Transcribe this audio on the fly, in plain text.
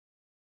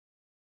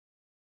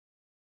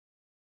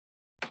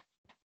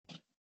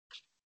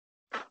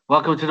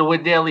Welcome to the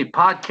Win Daily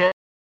Podcast.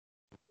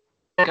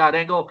 Scott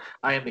Engel.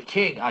 I am the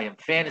king. I am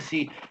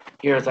fantasy.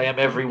 Here as I am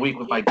every week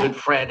with my good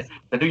friend,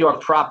 the New York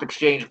Prop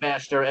Exchange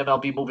Master,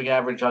 MLB Moving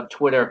Average on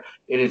Twitter.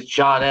 It is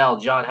John L.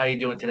 John, how you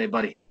doing today,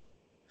 buddy?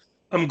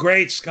 I'm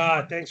great,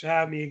 Scott. Thanks for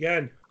having me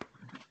again.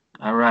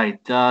 All right.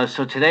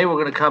 So today we're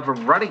going to cover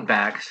running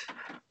backs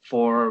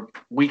for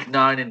Week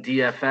 9 in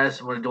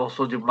DFS. We're going to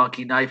also do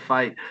Monkey Knife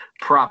Fight,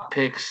 prop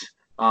picks,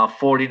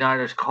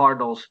 49ers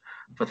Cardinals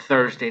for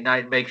Thursday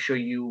night. Make sure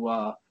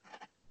you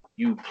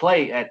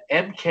play at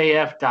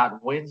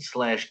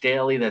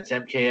mkf.win/daily. That's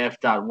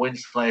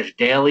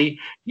mkf.win/daily.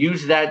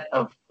 Use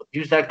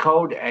that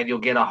code, and you'll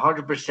get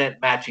 100%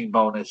 matching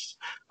bonus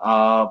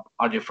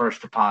on your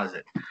first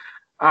deposit.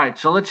 All right,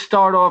 so let's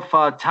start off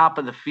top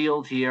of the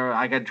field here.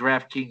 I got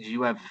DraftKings.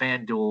 You have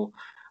FanDuel.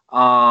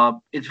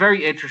 It's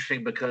very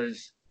interesting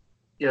because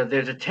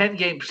there's a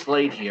 10-game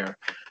slate here,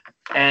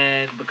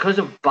 and because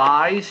of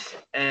buys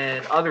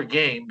and other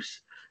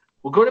games,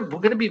 we're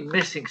gonna be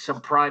missing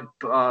some prime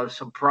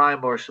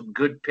or some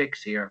good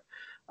picks here.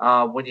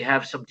 When you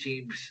have some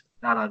teams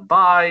not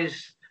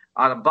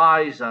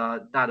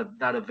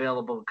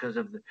available because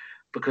of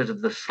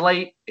the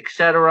slate,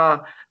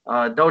 etc.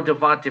 No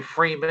Devonta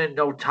Freeman,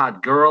 no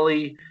Todd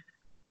Gurley.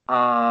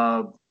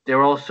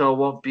 There also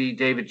won't be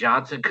David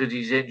Johnson because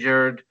he's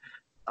injured.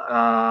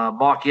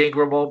 Mark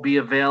Ingram won't be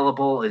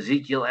available.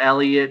 Ezekiel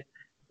Elliott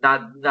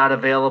not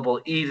available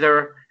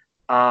either.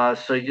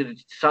 Some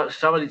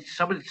of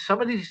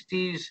these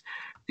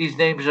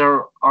names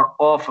are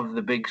off of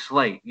the big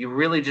slate. You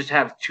really just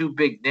have two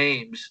big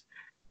names,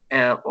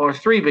 or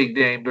three big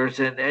names,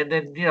 and then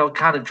it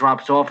kind of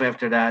drops off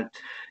after that.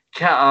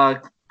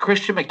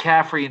 Christian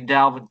McCaffrey and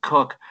Dalvin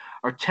Cook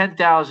are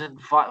 10,000 and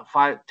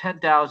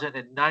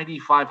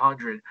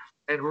 9,500,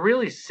 and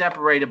really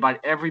separated by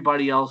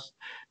everybody else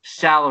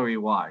salary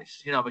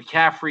wise.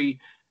 McCaffrey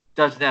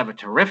doesn't have a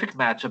terrific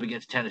matchup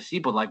against Tennessee,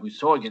 but like we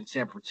saw against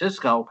San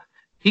Francisco,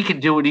 he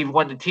can do it even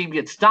when the team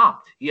gets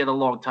stomped. He had a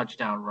long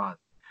touchdown run.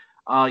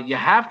 You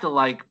have to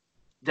like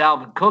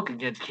Dalvin Cook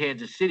against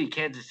Kansas City.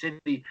 Kansas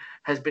City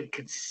has been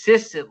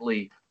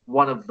consistently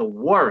one of the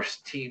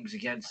worst teams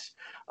against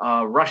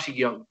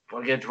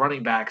against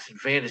running backs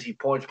and fantasy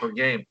points per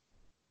game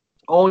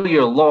all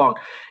year long.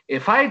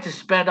 If I had to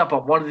spend up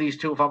on one of these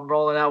two, if I'm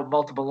rolling out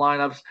multiple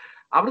lineups,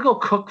 I'm gonna go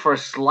Cook for a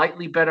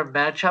slightly better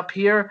matchup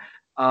here.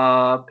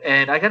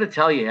 And I got to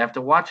tell you,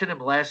 after watching him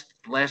last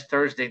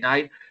Thursday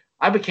night,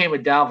 I became a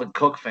Dalvin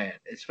Cook fan,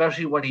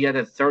 especially when he had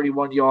a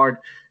 31-yard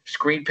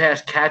screen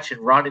pass catch and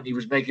run, and he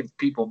was making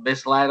people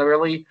miss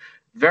laterally.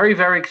 Very,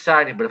 very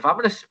exciting. But if I'm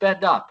going to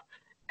spend up,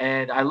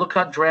 and I look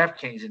on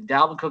DraftKings, and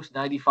Dalvin Cook's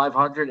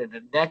 9,500, and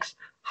the next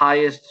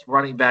highest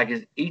running back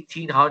is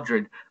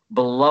 1,800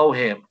 below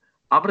him,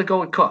 I'm going to go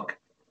with Cook.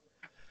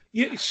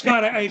 Yeah,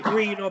 Scott, I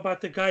agree.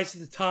 About the guys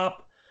at the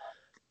top.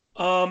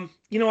 I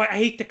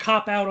hate to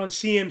cop out on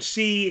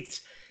CMC.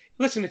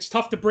 It's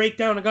tough to break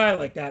down a guy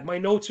like that. My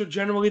notes are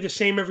generally the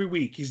same every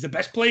week. He's the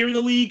best player in the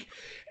league,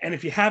 and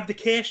if you have the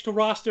cash to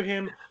roster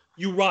him,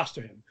 you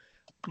roster him.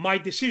 My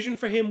decision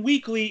for him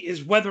weekly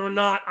is whether or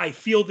not I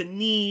feel the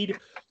need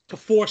to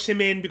force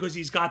him in because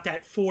he's got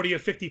that 40 or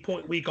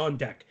 50-point week on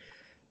deck.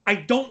 I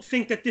don't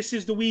think that this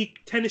is the week.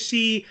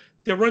 Tennessee,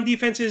 their run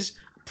defense is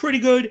pretty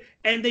good,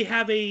 and they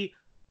have a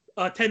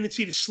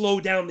tendency to slow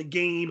down the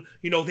game.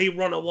 They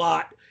run a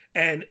lot,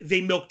 and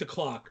they milk the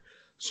clock.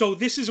 So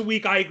this is a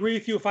week, I agree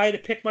with you. If I had to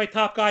pick my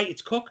top guy,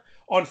 it's Cook.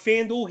 On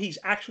FanDuel, he's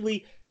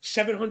actually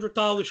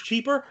 $700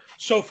 cheaper.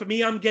 So for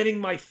me, I'm getting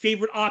my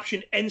favorite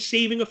option and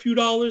saving a few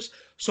dollars.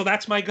 So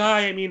that's my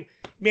guy. I mean,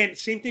 man,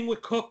 same thing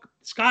with Cook.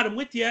 Scott, I'm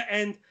with you.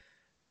 And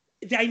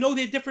I know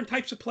they're different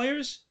types of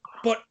players,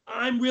 but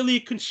I'm really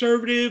a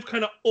conservative,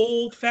 kind of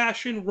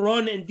old-fashioned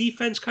run and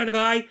defense kind of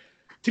guy.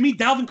 To me,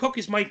 Dalvin Cook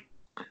is my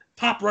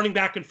top running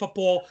back in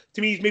football.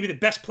 To me, he's maybe the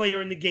best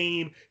player in the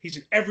game. He's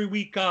an every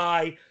week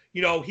guy.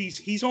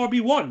 He's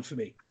RB1 for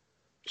me.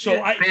 So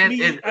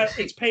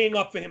it's paying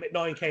up for him at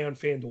 $9K on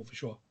FanDuel for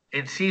sure.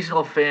 In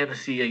seasonal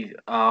fantasy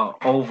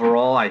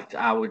overall,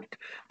 I would,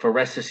 for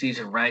rest of the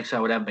season ranks, I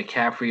would have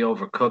McCaffrey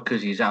over Cook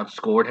because he's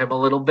outscored him a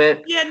little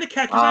bit. Yeah, and the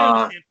catches, I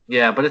understand.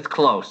 Yeah, but it's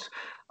close.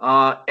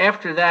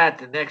 After that,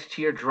 the next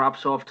tier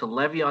drops off to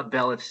Le'Veon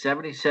Bell at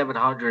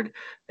 7,700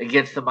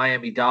 against the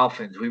Miami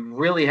Dolphins. We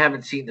really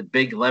haven't seen the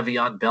big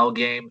Le'Veon Bell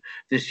game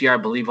this year. I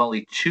believe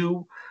only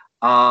two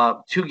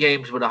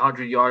games with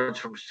 100 yards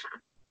from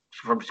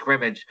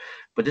scrimmage.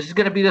 But this is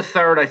going to be the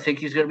third. I think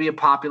he's going to be a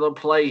popular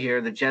play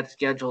here. The Jets'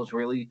 schedule is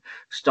really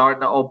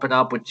starting to open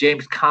up with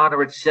James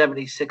Conner at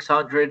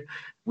 7,600.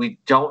 We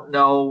don't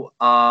know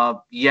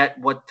yet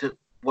what to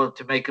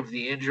make of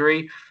the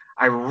injury.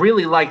 I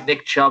really like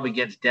Nick Chubb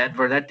against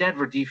Denver. That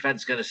Denver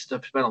defense is going to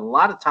spend a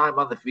lot of time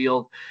on the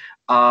field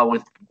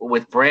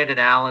with Brandon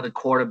Allen, a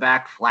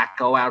quarterback,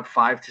 Flacco out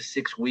 5 to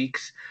 6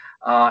 weeks.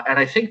 And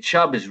I think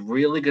Chubb is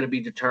really going to be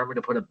determined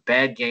to put a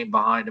bad game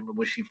behind him in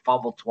which he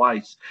fumbled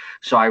twice.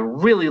 So I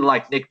really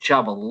like Nick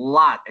Chubb a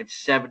lot at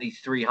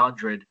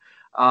 7,300.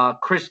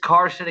 Chris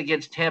Carson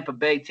against Tampa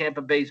Bay.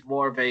 Tampa Bay's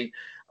more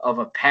of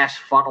a pass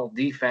funnel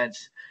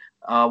defense.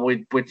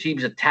 where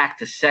teams attack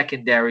the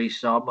secondary.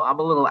 So I'm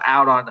a little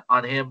out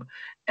on him.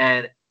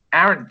 And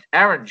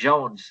Aaron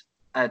Jones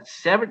at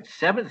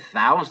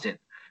 7,000.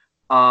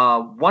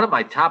 One of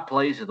my top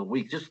plays of the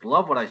week. Just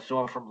love what I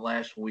saw from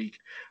last week.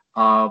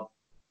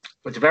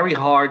 It's very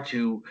hard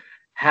to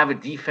have a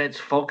defense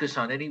focus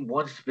on any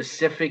one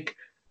specific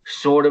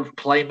sort of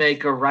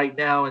playmaker right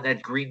now in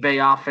that Green Bay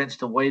offense,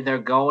 the way they're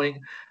going.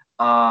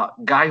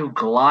 Guy who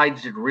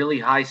glides at really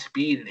high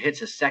speed and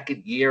hits a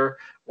second year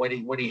when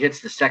he hits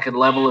the second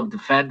level of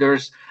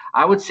defenders.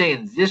 I would say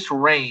in this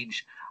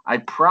range,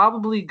 I'd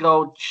probably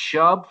go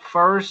Chubb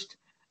first,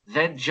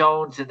 then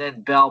Jones, and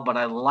then Bell, but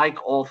I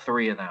like all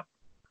three of them.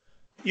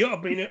 Yeah,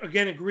 I mean,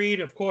 again, agreed.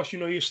 Of course, you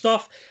know your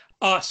stuff.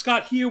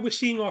 Scott, here we're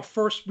seeing our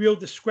first real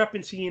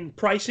discrepancy in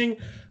pricing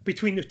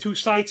between the two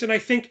sites. And I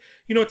think,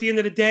 you know, at the end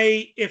of the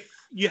day, if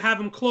you have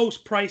them close,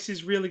 price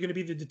is really going to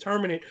be the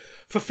determinant.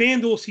 For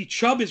FanDuel, see,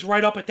 Chubb is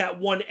right up at that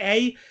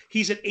 1A.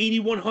 He's at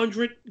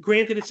 8,100.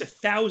 Granted, it's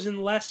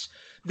 1,000 less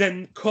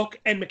than Cook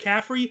and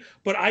McCaffrey,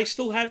 but I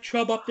still have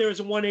Chubb up there as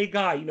a 1A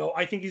guy. You know,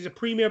 I think he's a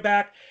premier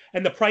back,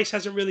 and the price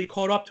hasn't really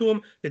caught up to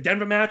him. The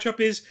Denver matchup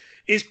is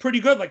pretty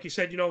good. Like you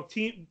said, you know,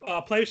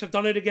 players have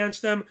done it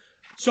against them.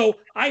 So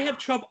I have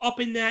Chubb up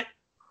in that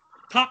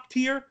top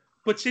tier,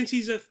 but since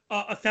he's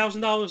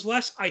 $1,000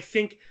 less, I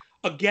think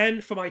again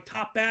for my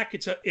top back,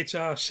 it's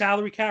a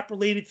salary cap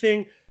related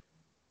thing.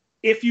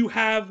 If you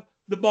have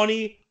the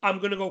money, I'm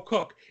gonna go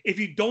Cook. If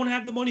you don't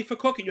have the money for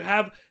Cook and you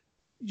have,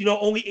 you know,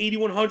 only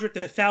 8,100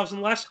 to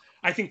 1,000 less,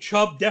 I think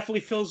Chubb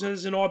definitely fills in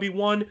as an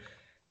RB1.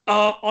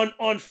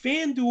 On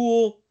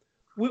FanDuel,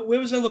 where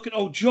was I looking?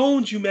 Oh,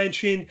 Jones, you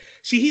mentioned.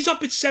 See, he's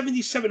up at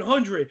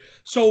 7,700.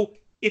 So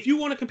if you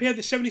want to compare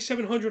the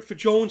 7,700 for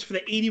Jones for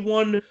the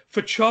 81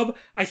 for Chubb,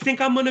 I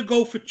think I'm going to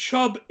go for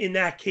Chubb in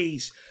that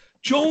case.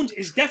 Jones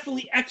is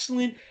definitely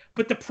excellent,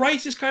 but the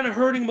price is kind of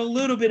hurting him a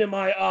little bit in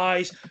my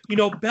eyes. You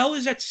know, Bell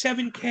is at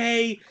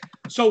 7K.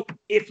 So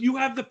if you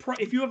have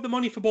the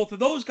money for both of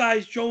those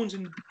guys, Jones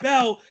and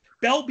Bell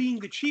being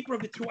the cheaper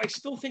of the two, I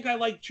still think I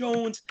like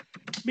Jones.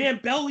 Man,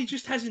 Bell, he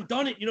just hasn't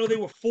done it. You know, they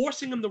were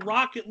forcing him to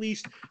rock at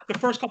least the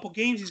first couple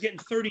games. He's getting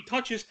 30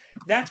 touches.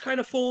 That's kind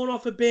of fallen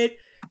off a bit.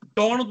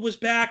 Darnold was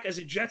back. As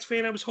a Jets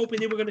fan, I was hoping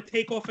they were going to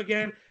take off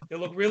again. They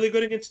looked really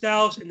good against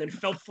Dallas and then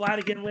fell flat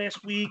again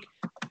last week.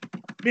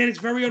 Man, it's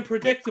very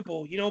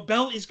unpredictable. You know,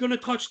 Bell is going to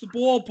touch the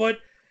ball, but,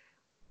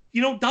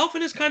 you know,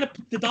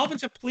 the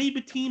Dolphins have played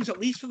with teams at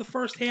least for the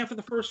first half of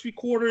the first three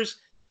quarters.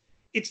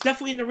 It's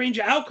definitely in the range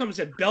of outcomes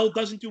that Bell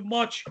doesn't do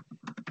much.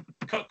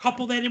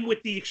 Couple that in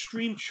with the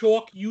extreme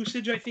chalk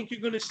usage I think you're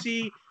going to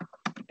see.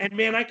 And,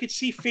 man, I could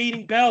see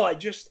fading Bell.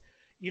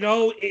 You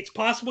know, it's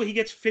possible he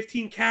gets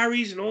 15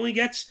 carries and only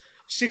gets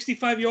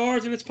 65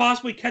 yards, and it's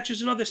possible he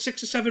catches another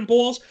 6 or 7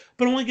 balls,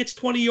 but only gets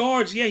 20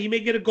 yards. Yeah, he may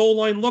get a goal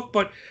line look,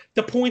 but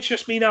the points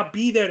just may not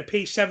be there to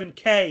pay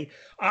 7K.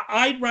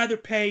 I'd rather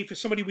pay for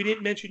somebody we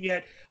didn't mention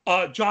yet.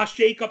 Josh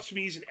Jacobs, for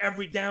me, is an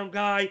every down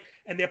guy,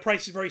 and their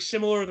price is very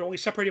similar. They're only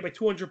separated by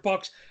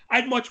 $200.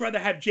 I'd much rather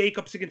have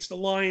Jacobs against the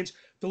Lions.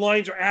 The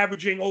Lions are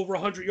averaging over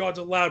 100 yards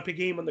allowed per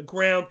game on the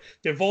ground.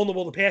 They're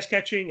vulnerable to pass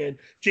catching, and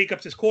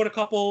Jacobs has caught a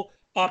couple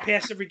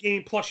pass every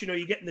game. Plus, you know,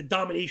 you're getting the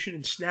domination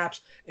in snaps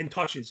and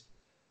touches.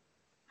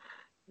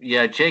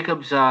 Yeah,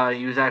 Jacobs,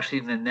 he was actually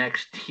in the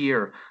next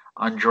tier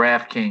on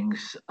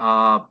DraftKings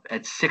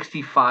at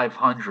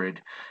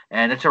 6,500,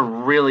 and it's a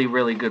really,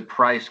 really good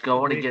price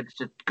going against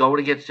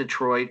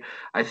Detroit.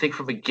 I think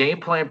from a game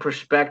plan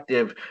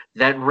perspective,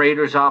 that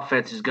Raiders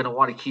offense is going to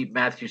want to keep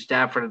Matthew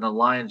Stafford and the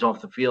Lions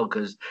off the field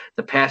because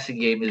the passing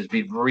game has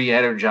been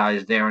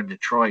re-energized there in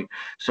Detroit.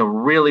 So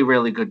really,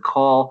 really good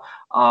call.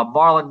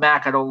 Marlon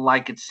Mack, I don't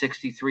like at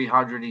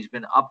 6,300. He's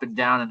been up and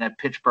down, and that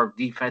Pittsburgh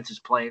defense is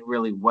playing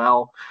really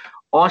well.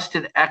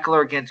 Austin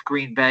Eckler against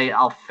Green Bay,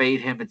 I'll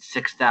fade him at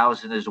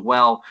 6,000 as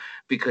well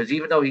because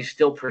even though he's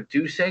still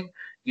producing,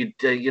 you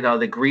know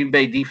the Green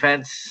Bay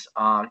defense,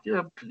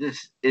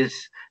 this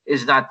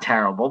is not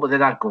terrible, but they're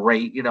not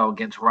great. You know,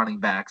 against running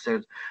backs,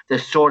 they're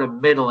sort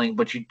of middling,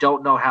 but you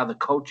don't know how the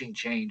coaching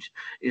change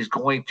is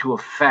going to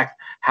affect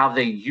how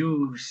they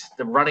use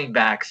the running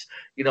backs.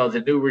 You know,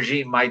 the new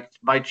regime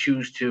might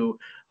choose to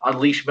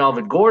unleash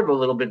Melvin Gordon a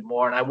little bit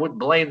more, and I wouldn't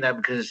blame them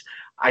because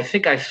I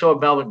think I saw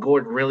Melvin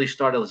Gordon really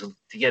started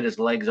to get his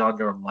legs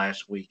under him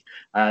last week,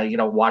 you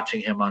know, watching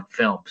him on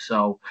film.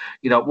 So,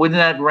 you know, within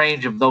that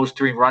range of those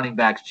three running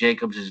backs,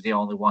 Jacobs is the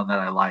only one that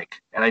I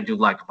like, and I do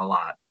like him a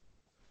lot.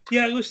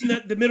 Yeah,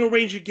 listen, the middle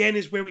range again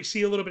is where we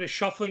see a little bit of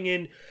shuffling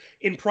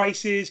in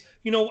prices.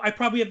 You know, I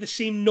probably have the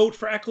same note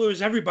for Eckler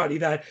as everybody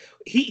that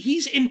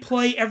he's in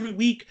play every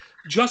week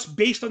just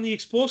based on the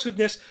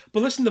explosiveness.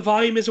 But listen, the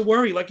volume is a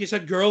worry. Like you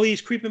said, Gurley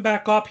is creeping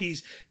back up.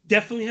 He's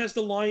definitely has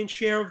the lion's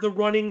share of the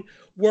running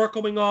work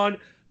going on.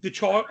 The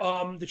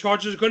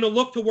Chargers are going to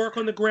look to work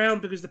on the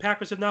ground because the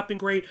Packers have not been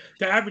great.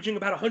 They're averaging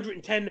about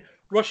 110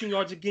 rushing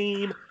yards a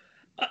game.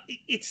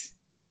 It's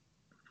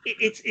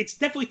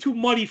definitely too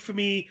muddy for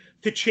me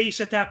to chase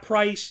at that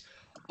price.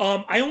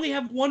 I only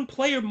have one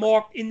player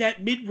marked in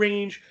that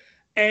mid-range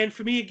And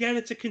for me, again,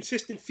 it's a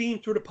consistent theme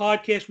through the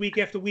podcast week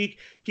after week.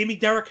 Give me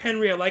Derrick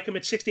Henry. I like him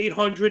at 6 to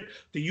 800.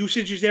 The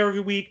usage is there every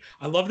week.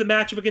 I love the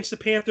matchup against the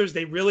Panthers.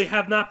 They really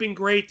have not been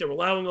great. They're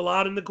allowing a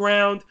lot in the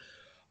ground.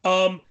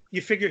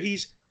 You figure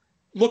he's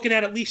looking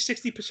at least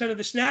 60% of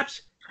the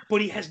snaps,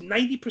 but he has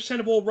 90%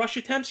 of all rush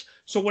attempts.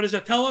 So what does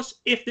that tell us?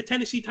 If the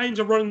Tennessee Titans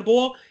are running the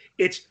ball,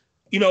 it's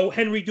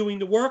Henry doing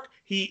the work.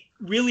 He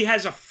really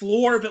has a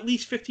floor of at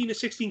least 15 to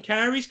 16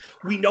 carries.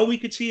 We know we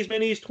could see as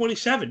many as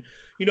 27.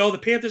 The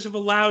Panthers have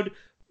allowed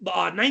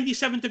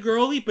 97 to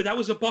Gurley, but that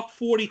was a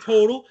 $140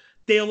 total.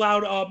 They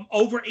allowed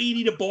over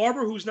 80 to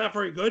Barber, who's not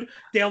very good.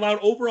 They allowed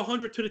over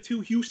 100 to the two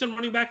Houston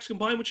running backs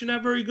combined, which are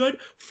not very good.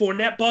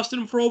 Fournette busted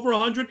them for over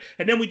 100.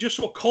 And then we just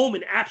saw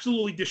Coleman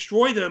absolutely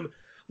destroy them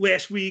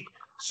last week.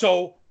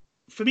 So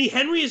for me,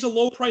 Henry is a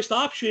low-priced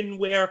option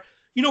where,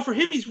 for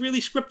him, he's really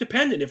script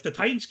dependent. If the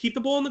Titans keep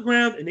the ball on the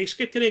ground and they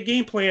stick to their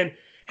game plan,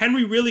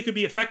 Henry really could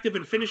be effective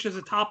and finish as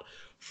a top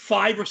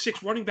 5 or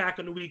 6 running back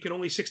on the week at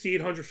only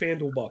 6,800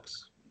 FanDuel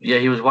bucks. Yeah,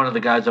 he was one of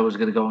the guys I was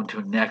going to go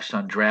into next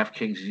on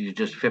DraftKings. He's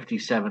just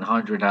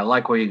 5,700. I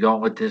like where you're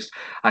going with this.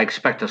 I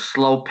expect a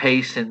slow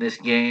pace in this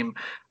game.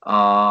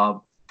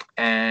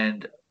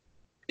 And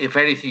if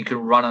anything, you can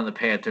run on the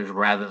Panthers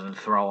rather than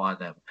throw on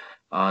them.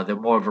 They're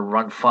more of a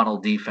run funnel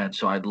defense,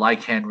 so I'd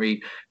like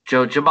Henry.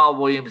 Jamal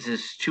Williams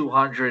is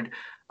 200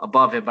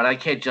 above him, but I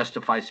can't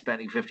justify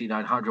spending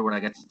 5,900 when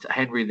I get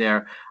Henry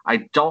there. I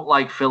don't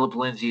like Philip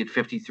Lindsay at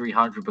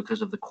 5,300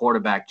 because of the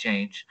quarterback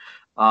change.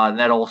 And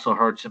that also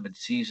hurts him in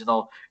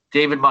seasonal.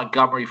 David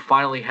Montgomery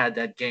finally had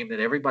that game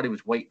that everybody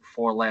was waiting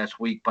for last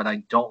week, but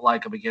I don't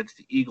like him against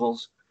the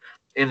Eagles.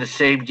 In the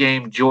same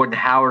game, Jordan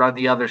Howard on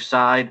the other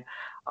side.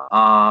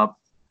 I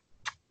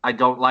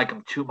don't like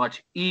him too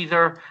much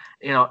either.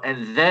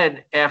 And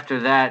then after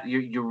that,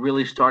 you're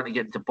really starting to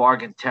get into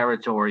bargain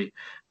territory.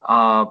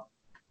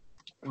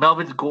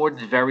 Melvin Gordon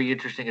is very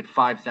interesting at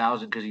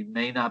 5,000 because he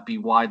may not be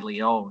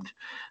widely owned.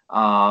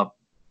 Going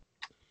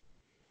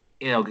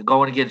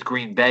against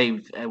Green Bay,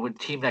 a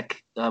team that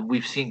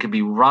we've seen could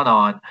be run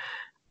on,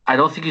 I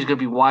don't think he's going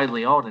to be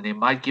widely owned, and they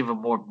might give him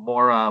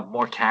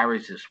more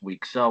carries this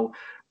week. So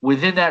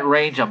within that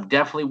range, I'm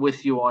definitely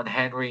with you on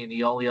Henry, and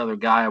the only other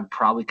guy I would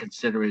probably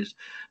consider is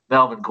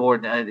Melvin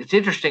Gordon. It's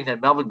interesting that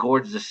Melvin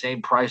Gordon is the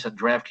same price on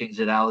DraftKings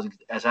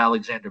as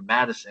Alexander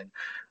Mattison,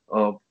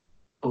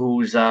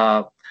 who's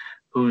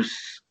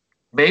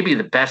maybe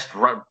the best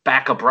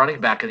backup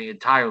running back in the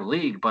entire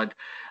league, but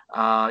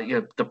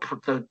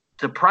the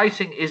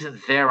pricing isn't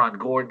there on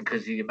Gordon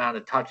because the amount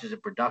of touches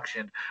and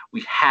production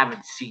we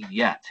haven't seen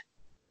yet.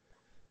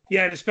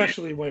 Yeah, and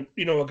especially when,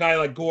 a guy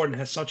like Gordon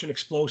has such an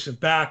explosive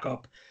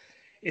backup,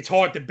 it's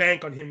hard to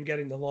bank on him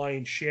getting the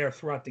lion's share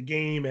throughout the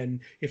game. And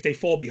if they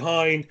fall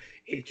behind,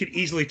 it could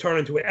easily turn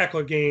into an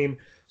Eckler game.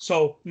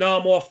 So, no,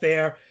 I'm off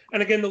there.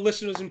 And again, the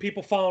listeners and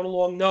people following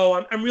along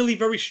know I'm really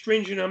very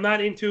stringent. I'm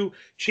not into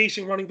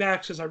chasing running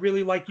backs because I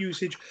really like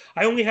usage.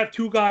 I only have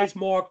 2 guys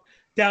marked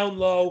down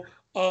low.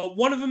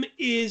 One of them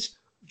is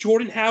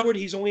Jordan Howard.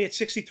 He's only at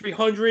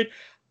 6,300.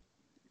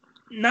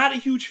 Not a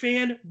huge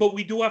fan, but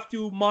we do have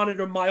to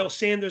monitor Miles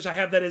Sanders. I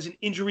have that as an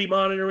injury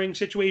monitoring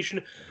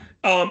situation.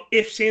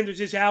 If Sanders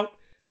is out,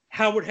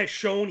 Howard has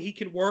shown he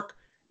can work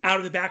out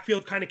of the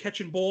backfield, kind of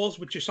catching balls,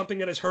 which is something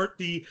that has hurt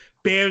the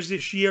Bears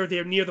this year.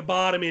 They're near the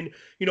bottom in,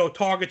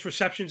 targets,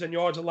 receptions, and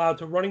yards allowed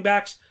to running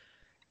backs.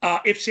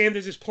 If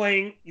Sanders is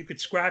playing, you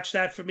could scratch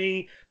that for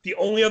me. The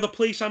only other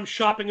place I'm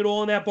shopping at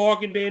all in that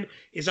bargain bin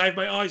is I have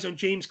my eyes on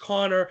James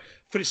Conner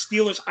for the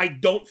Steelers. I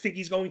don't think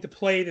he's going to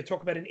play. They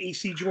talk about an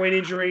AC joint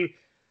injury.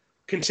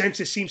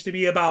 Consensus seems to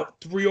be about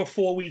 3 or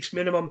 4 weeks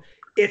minimum.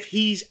 If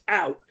he's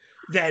out,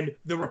 then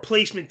the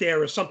replacement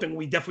there is something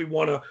we definitely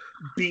want to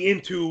be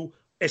into,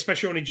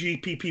 especially on a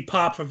GPP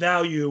pop for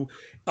value.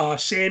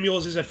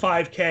 Samuels is at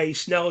 5K.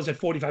 Snell is at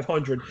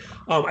 4,500.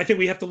 I think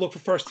we have to look for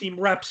first-team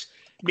reps,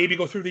 maybe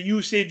go through the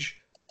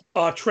usage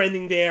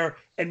trending there,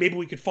 and maybe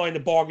we could find a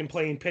bargain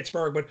play in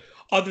Pittsburgh. But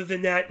other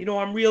than that,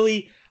 I'm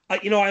really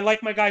I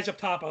like my guys up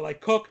top. I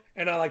like Cook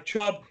and I like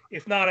Chubb.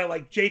 If not, I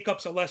like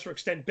Jacobs, a lesser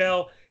extent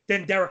Bell,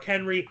 then Derrick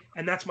Henry,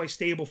 and that's my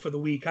stable for the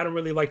week. I don't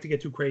really like to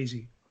get too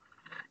crazy.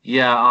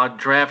 Yeah, on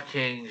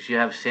DraftKings, you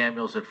have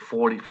Samuels at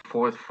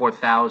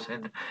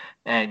 4,000,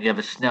 and you have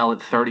a Snell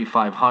at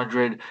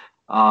 3,500.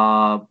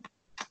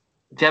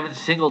 Devin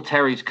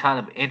Singletary's kind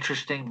of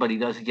interesting, but he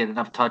doesn't get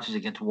enough touches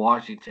against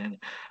Washington.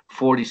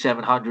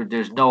 4,700.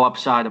 There's no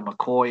upside of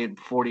McCoy at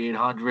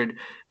 4,800.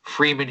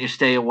 Freeman, you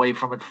stay away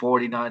from at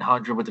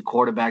 4,900 with the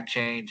quarterback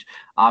change.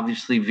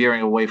 Obviously,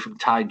 veering away from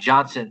Ty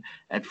Johnson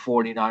at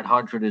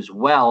 4,900 as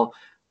well.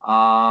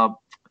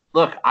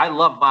 Look, I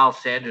love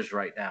Miles Sanders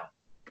right now.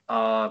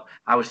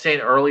 I was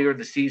saying earlier in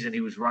the season he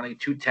was running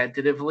too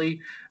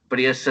tentatively, but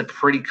he has some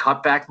pretty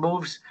cutback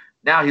moves.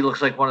 Now he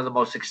looks like one of the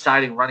most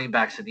exciting running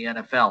backs in the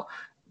NFL.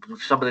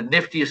 Some of the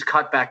niftiest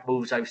cutback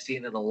moves I've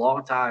seen in a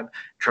long time.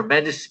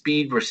 Tremendous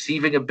speed,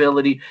 receiving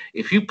ability.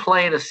 If you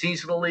play in a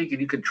seasonal league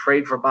and you can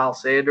trade for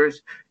Miles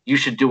Sanders, you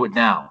should do it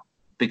now.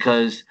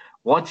 Because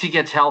once he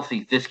gets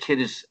healthy, this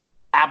kid is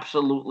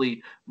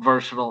absolutely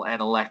versatile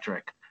and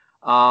electric.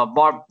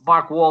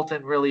 Mark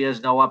Walton really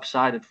has no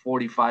upside at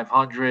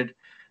 4,500.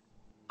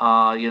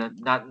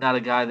 Not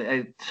a guy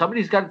that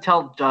somebody's got to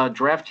tell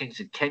DraftKings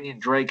that Kenyon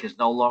Drake is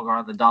no longer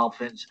on the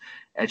Dolphins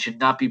and should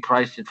not be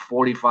priced at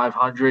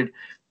 4,500.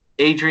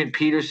 Adrian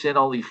Peterson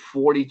only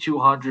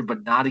 4,200,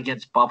 but not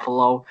against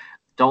Buffalo.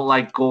 Don't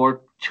like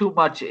Gore too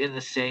much in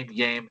the same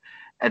game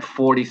at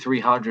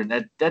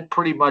 4,300. That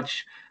pretty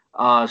much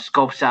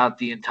scopes out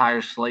the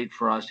entire slate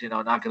for us.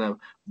 Not going to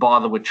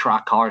bother with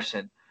Trock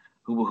Carson,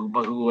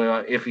 who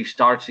if he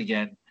starts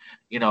again,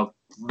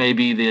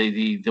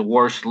 maybe the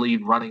worst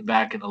lead running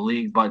back in the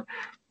league. But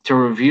to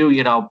review,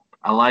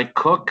 I like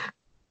Cook.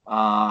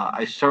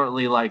 I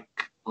certainly like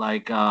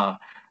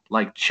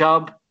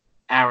Chubb,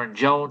 Aaron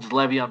Jones,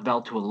 Le'Veon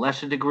Bell to a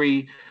lesser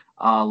degree.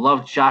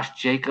 Love Josh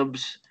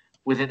Jacobs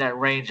within that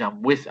range.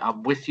 I'm with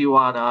you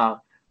on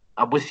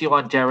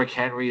Derrick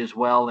Henry as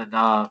well, and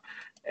the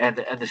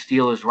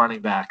Steelers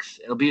running backs.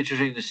 It'll be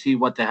interesting to see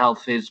what the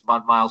health is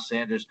on Miles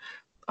Sanders.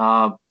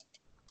 Uh,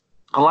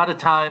 a lot of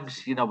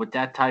times, with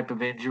that type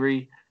of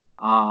injury,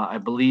 I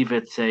believe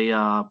it's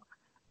a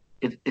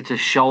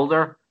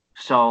shoulder.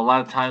 So a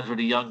lot of times with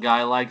a young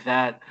guy like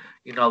that,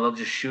 they'll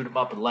just shoot him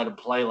up and let him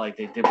play like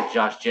they did with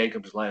Josh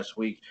Jacobs last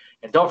week.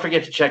 And don't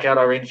forget to check out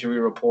our injury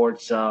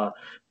reports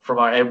from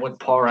our Edwin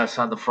Porras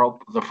on the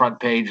front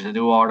page. The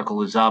new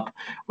article is up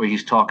where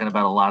he's talking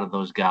about a lot of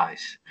those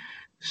guys.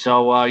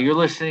 So you're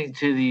listening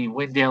to the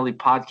Win Daily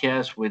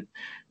podcast with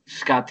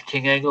Scott the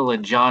King Engel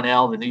and John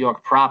L., the New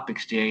York Prop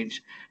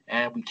Exchange.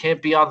 And we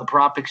can't be on the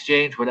Prop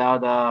Exchange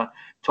without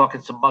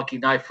talking some Monkey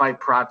Knife Fight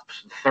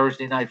props,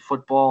 Thursday Night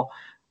Football.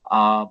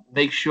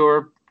 Make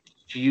sure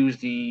to use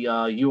the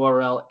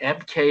URL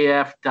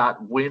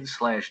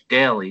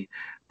mkf.win/daily.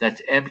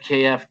 That's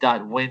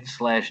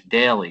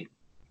mkf.win/daily.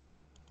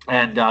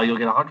 And you'll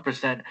get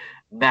 100%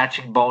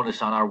 matching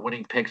bonus on our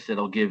winning picks that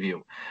it'll give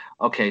you.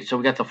 Okay, so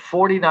we got the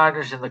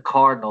 49ers and the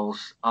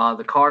Cardinals.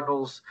 The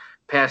Cardinals'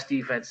 pass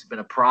defense has been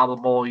a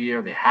problem all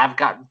year. They have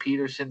gotten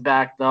Peterson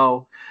back,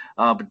 though,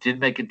 but did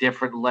make a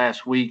difference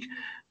last week.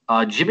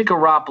 Jimmy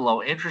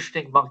Garoppolo,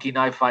 interesting monkey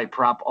knife fight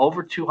prop,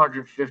 over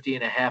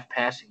 250.5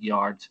 passing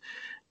yards,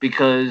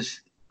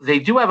 because they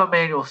do have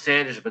Emmanuel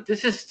Sanders, but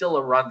this is still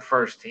a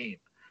run-first team.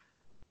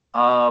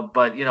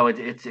 But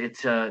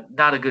it's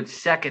not a good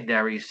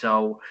secondary,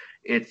 so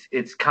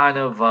it's kind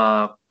of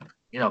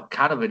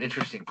kind of an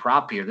interesting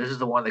prop here. This is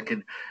the one that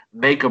can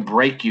make or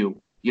break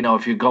you.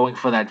 If you're going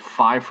for that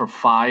 5 for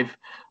 5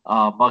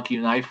 monkey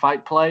knife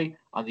fight play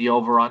on the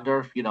over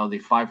under, the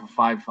 5 for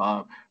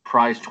 5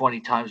 prize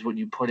 20 times what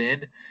you put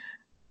in.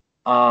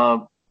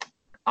 I'm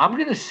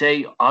gonna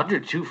say under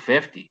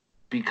 250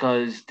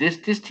 because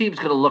this team's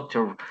gonna look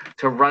to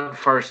run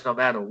first no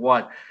matter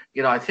what.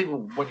 I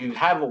think when you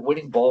have a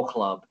winning ball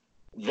club,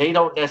 they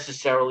don't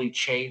necessarily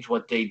change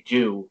what they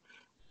do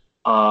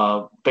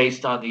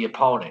based on the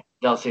opponent.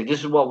 They'll say,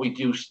 "This is what we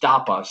do.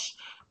 Stop us."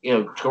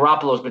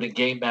 Garoppolo's been a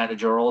game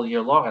manager all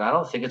year long, and I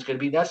don't think it's going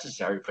to be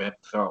necessary for him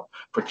to throw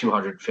for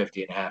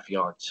 250.5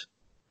 yards.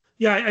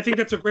 Yeah, I think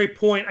that's a great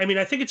point. I mean,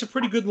 I think it's a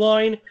pretty good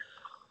line.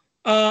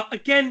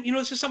 Again,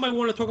 this is something I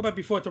want to talk about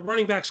before at the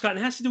running back, Scott. And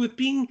it has to do with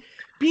being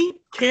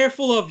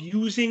careful of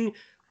using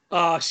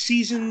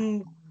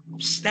season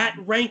stat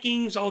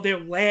rankings. Oh, they're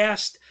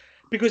last.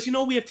 Because,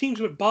 we have teams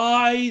with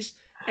buys,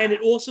 and it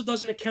also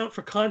doesn't account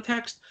for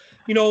context.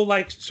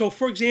 So,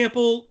 for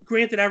example,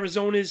 granted,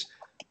 Arizona's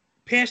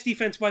pass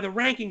defense by the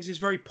rankings is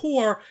very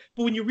poor,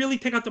 but when you really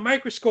take out the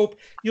microscope,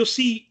 you'll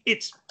see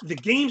it's the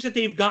games that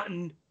they've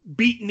gotten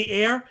beat in the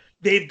air,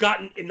 they've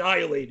gotten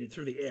annihilated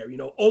through the air.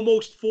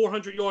 Almost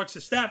 400 yards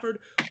to Stafford,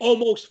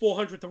 almost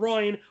 400 to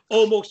Ryan,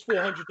 almost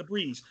 400 to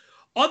Breeze.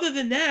 Other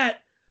than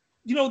that,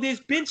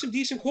 there's been some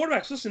decent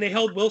quarterbacks. Listen, they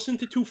held Wilson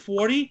to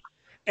 240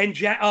 and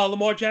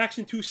Lamar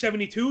Jackson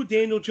 272,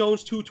 Daniel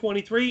Jones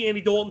 223,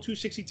 Andy Dalton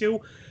 262.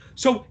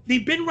 So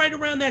they've been right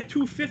around that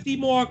 250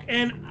 mark,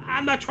 and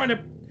I'm not trying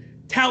to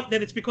tout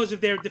that it's because of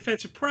their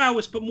defensive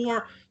prowess, but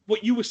more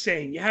what you were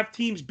saying. You have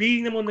teams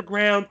beating them on the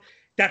ground.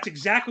 That's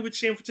exactly what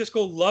San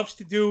Francisco loves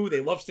to do.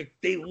 They love to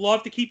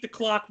keep the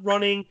clock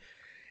running,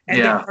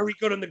 and they're very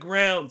good on the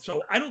ground.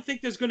 So I don't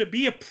think there's going to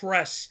be a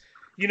press,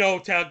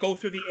 to go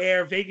through the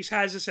air. Vegas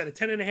has us at a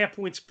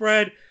 10.5-point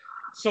spread.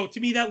 So to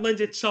me, that lends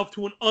itself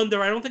to an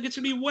under. I don't think it's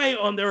going to be way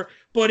under,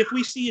 but if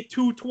we see a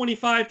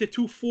 225 to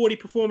 240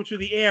 performance through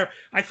the air,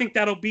 I think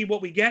that'll be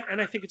what we get,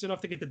 and I think it's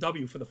enough to get the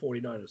W for the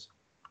 49ers.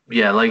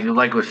 Yeah,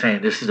 like we're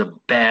saying, this is a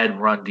bad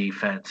run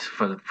defense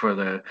for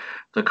the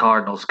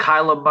Cardinals.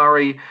 Kyler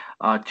Murray,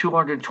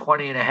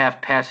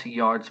 220.5 passing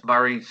yards.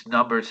 Murray's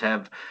numbers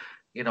have,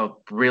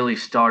 really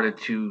started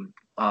to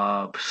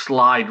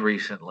slide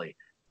recently,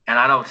 and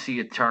I don't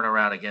see a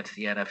turnaround against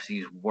the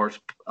NFC's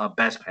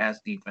best pass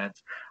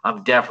defense.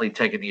 I'm definitely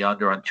taking the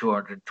under on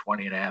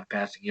 220.5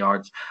 passing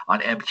yards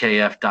on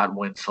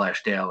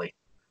mkf.win/daily.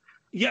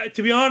 Yeah,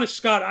 to be honest,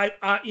 Scott, I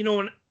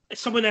and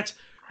someone that's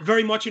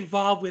very much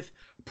involved with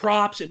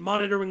props and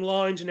monitoring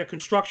lines and their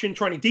construction,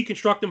 trying to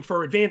deconstruct them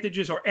for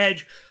advantages or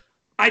edge.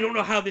 I don't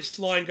know how this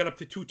line got up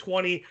to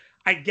 220.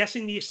 I'm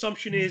guessing the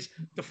assumption is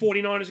the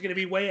 49ers are going to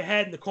be way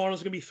ahead and the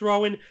Cardinals are going to be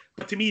throwing.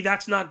 But to me,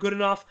 that's not good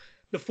enough.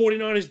 The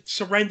 49ers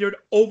surrendered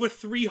over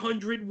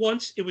 300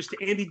 once. It was to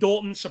Andy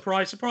Dalton.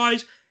 Surprise,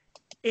 surprise.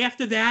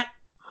 After that,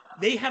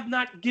 they have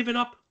not given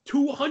up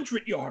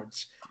 200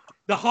 yards.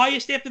 The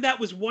highest after that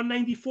was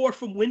 194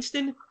 from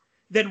Winston,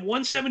 then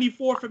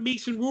 174 from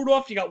Mason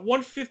Rudolph. You got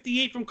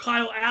 158 from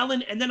Kyle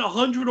Allen, and then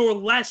 100 or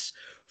less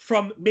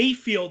from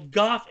Mayfield,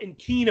 Goff, and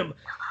Keenum.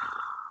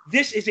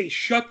 This is a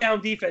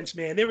shutdown defense,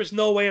 man. There is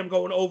no way I'm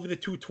going over the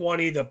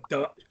 220.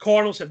 The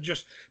Cardinals have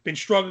just been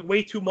struggling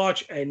way too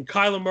much, and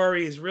Kyler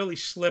Murray has really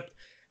slipped,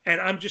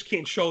 and I just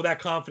can't show that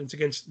confidence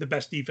against the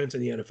best defense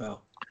in the NFL.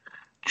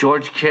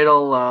 George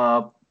Kittle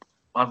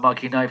on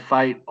Monkey Knife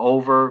Fight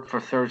over for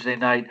Thursday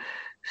night,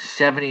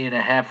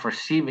 70.5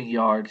 receiving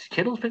yards.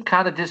 Kittle's been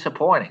kind of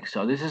disappointing,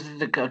 so this is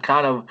the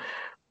kind of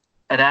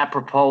an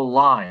apropos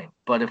line.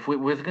 But if we're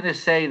going to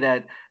say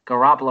that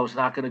Garoppolo's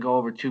not going to go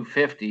over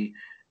 250,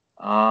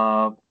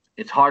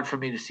 it's hard for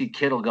me to see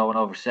Kittle going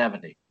over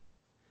 70.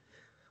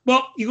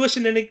 Well, you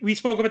listen, and we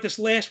spoke about this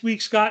last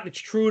week, Scott, and it's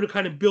true to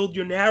kind of build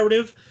your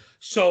narrative.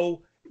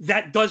 So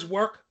that does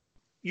work,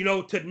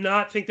 to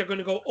not think they're going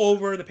to go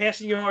over the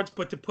passing yards,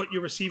 but to put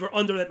your receiver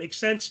under. That makes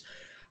sense.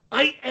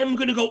 I am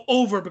going to go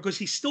over because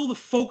he's still the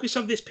focus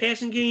of this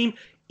passing game,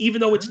 even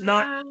though it's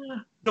not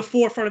the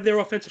forefront of their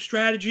offensive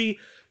strategy.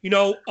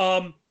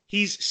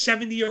 He's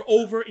 70 or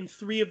over in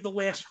 3 of the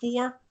last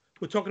 4.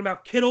 We're talking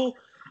about Kittle.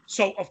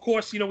 So, of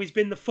course, he's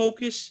been the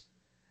focus.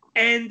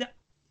 And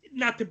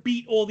not to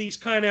beat all these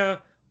kind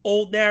of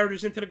old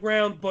narratives into the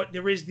ground, but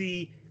there is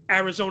the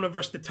Arizona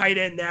versus the tight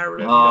end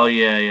narrative.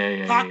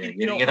 Yeah. Pocket,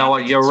 you know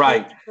what? You're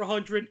right. For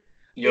 100.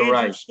 You're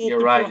right.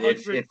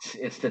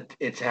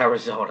 It's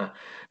Arizona.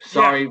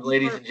 Sorry,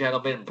 ladies and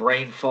gentlemen,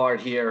 brain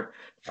fart here.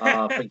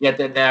 Forget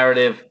that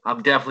narrative.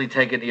 I'm definitely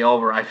taking the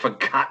over. I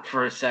forgot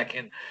for a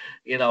second,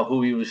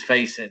 who he was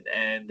facing,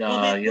 and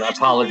I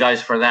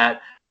apologize for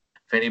that.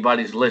 If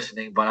anybody's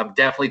listening, but I'm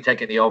definitely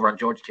taking the over on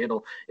George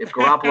Kittle. If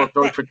Garoppolo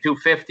throws for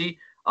 250,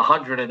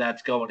 100 of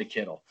that's going to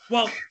Kittle.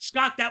 Well,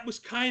 Scott, that was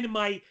kind of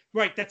my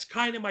That's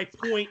kind of my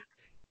point.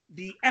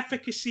 The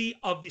efficacy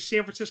of the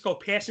San Francisco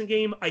passing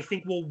game, I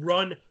think, will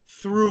run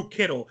through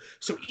Kittle.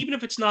 So even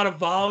if it's not a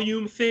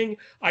volume thing,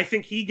 I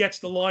think he gets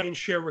the lion's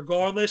share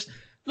regardless.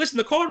 Listen,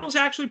 the Cardinals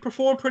actually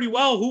performed pretty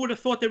well. Who would have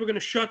thought they were going to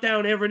shut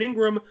down Evan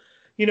Ingram?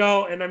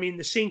 And I mean,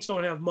 the Saints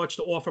don't have much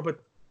to offer, but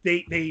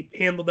they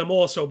handled them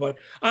also. But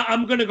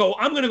I'm gonna go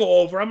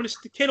over.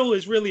 Kittle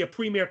is really a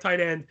premier tight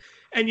end,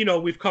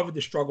 and we've covered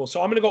the struggle.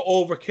 So I'm gonna go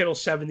over Kittle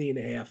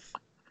 70.5.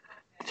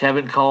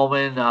 Tevin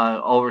Coleman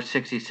over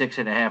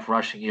 66.5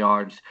 rushing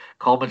yards.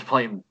 Coleman's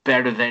playing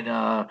better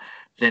than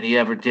he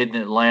ever did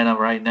in Atlanta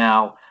right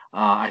now.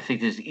 I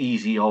think there's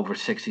easy over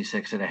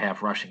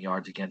 66.5 rushing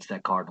yards against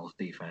that Cardinals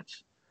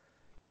defense.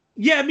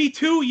 Yeah, me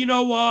too.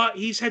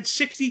 He's had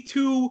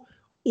 62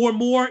 or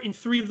more in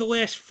 3 of the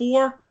last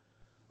 4.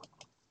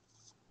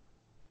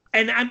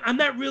 And I'm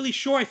not really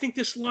sure. I think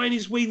this line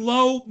is way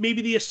low.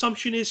 Maybe the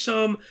assumption is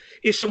some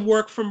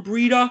work from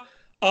Breida.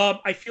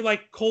 I feel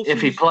like Colson,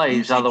 if he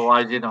plays,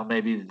 otherwise,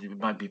 maybe it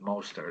might be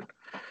Mostert.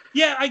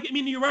 Yeah, I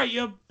mean, you're right.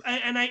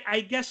 And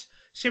I guess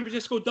San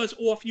Francisco does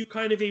offer you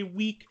kind of a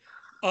weak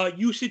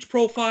usage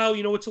profile.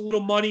 It's a little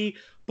muddy,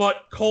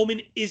 but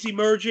Coleman is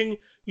emerging.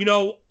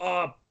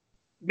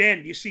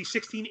 Man, you see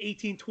 16,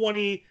 18,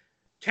 20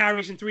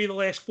 carries in 3 of the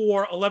last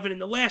 4, 11 in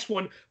the last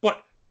one,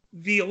 but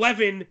the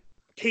 11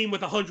 came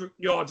with 100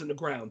 yards in the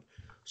ground.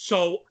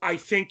 So I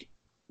think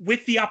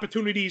with the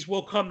opportunities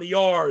will come the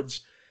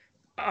yards.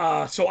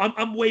 So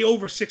I'm way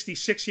over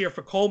 66 here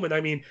for Coleman.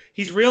 I mean,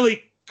 he's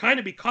really kind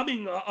of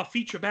becoming a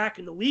feature back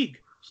in the league.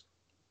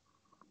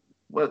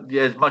 Well,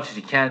 yeah, as much as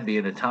he can be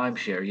in a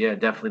timeshare. Yeah,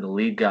 definitely the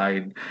lead guy.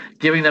 And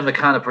giving them the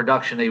kind of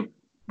production they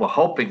were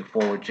hoping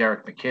for with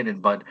Jerick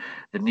McKinnon, but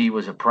the knee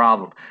was a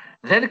problem.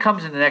 Then it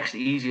comes in the next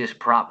easiest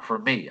prop for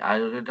me.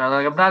 I'm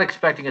not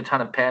expecting a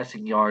ton of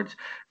passing yards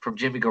from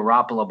Jimmy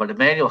Garoppolo, but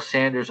Emmanuel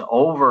Sanders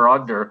over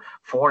under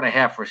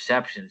 4.5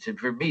 receptions. And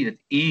for me,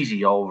 it's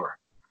easy over.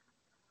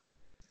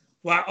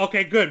 Wow.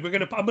 Okay, good.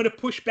 I'm gonna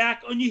push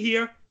back on you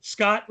here,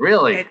 Scott.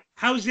 Really? And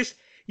how's this?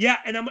 Yeah,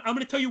 and I'm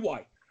gonna tell you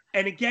why.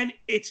 And again,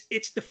 it's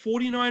the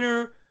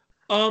 49er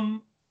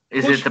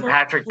Is it the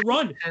Patrick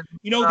run?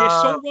 They're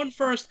so run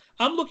first.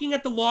 I'm looking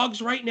at the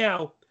logs right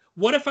now.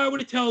 What if I were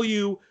to tell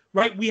you,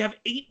 right, we have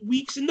 8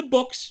 weeks in the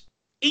books.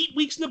 8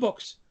 weeks in the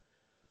books.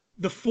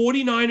 The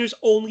 49ers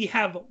only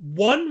have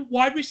 1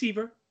 wide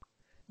receiver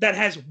that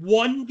has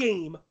 1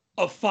 game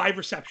of 5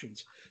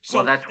 receptions.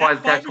 So that's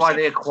why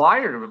they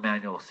acquired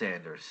Emmanuel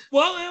Sanders.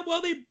 Well,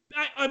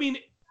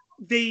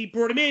 they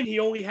brought him in. He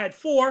only had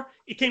 4.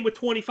 It came with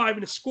 25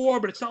 in the score,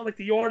 but it's not like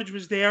the yardage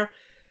was there.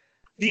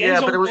 But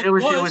it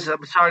was.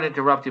 I'm sorry to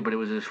interrupt you, but it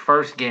was his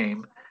first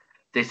game.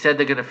 They said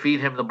they're going to feed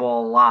him the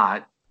ball a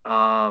lot.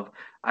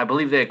 I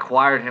believe they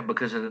acquired him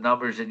because of the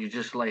numbers that you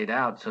just laid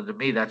out. So to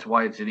me, that's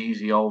why it's an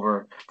easy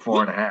over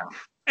 4.5.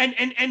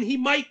 And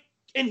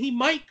he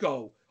might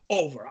go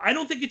over. I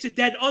don't think it's a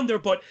dead under,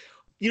 but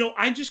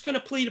I'm just going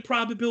to play the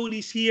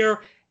probabilities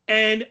here.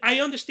 And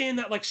I understand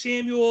that like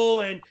Samuel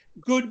and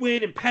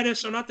Goodwin and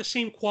Pettis are not the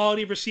same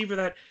quality of receiver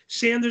that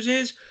Sanders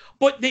is,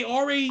 but they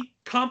are a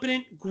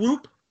competent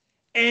group.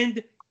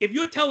 And if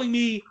you're telling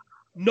me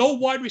no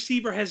wide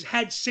receiver has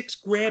had 6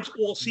 grabs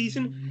all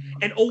season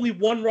and only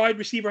one wide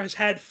receiver has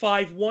had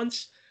 5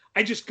 once,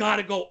 I just got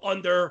to go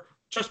under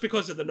just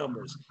because of the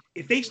numbers.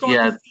 If they start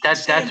to feed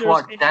Sanders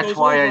and he goes over,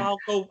 I'll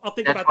think about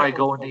that. That's why I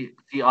go in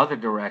the other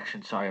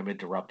direction. Sorry, I'm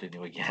interrupting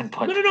you again,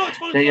 but no, it's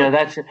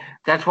fine.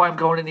 That's why I'm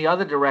going in the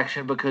other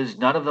direction, because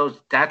none of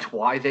those. That's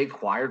why they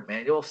acquired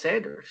Manuel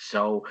Sanders,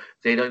 so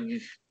they don't,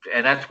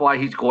 and that's why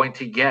he's going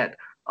to get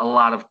a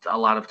lot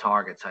of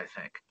targets, I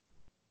think.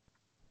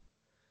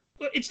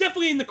 It's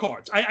definitely in the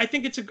cards. I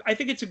think it's a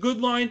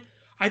good line.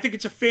 I think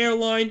it's a fair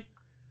line.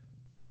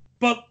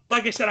 But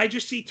like I said, I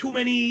just see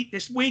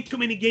there's way too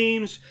many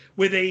games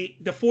where the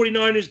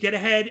 49ers get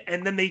ahead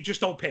and then they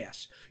just don't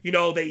pass. You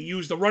know, they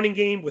use the running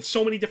game with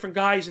so many different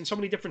guys and so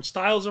many different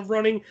styles of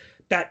running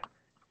that,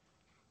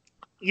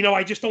 you know,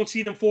 I just don't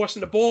see them forcing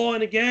the ball.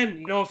 And again,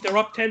 you know, if they're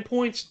up 10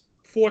 points,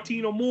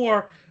 14 or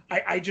more,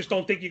 I just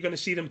don't think you're going to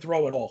see them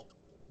throw at all.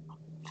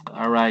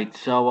 All right.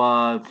 So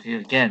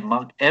again,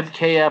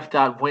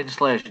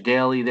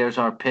 mkf.win/daily. There's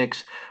our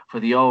picks for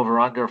the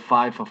over/under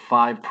 5 for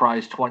 5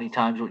 prize, 20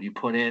 times what you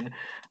put in.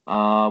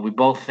 We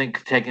both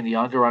think taking the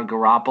under on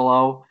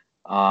Garoppolo,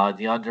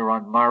 the under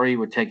on Murray.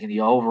 We're taking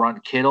the over on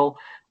Kittle,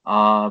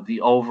 the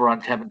over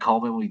on Tevin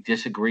Coleman. We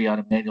disagree on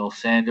Emmanuel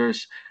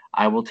Sanders.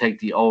 I will take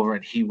the over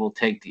and he will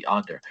take the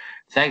under.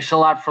 Thanks a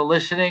lot for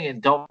listening. And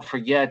don't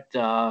forget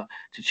to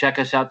check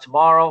us out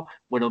tomorrow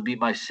when it'll be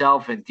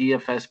myself and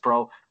DFS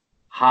Pro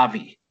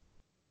Javi.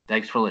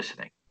 Thanks for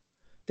listening.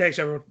 Thanks,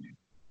 everyone.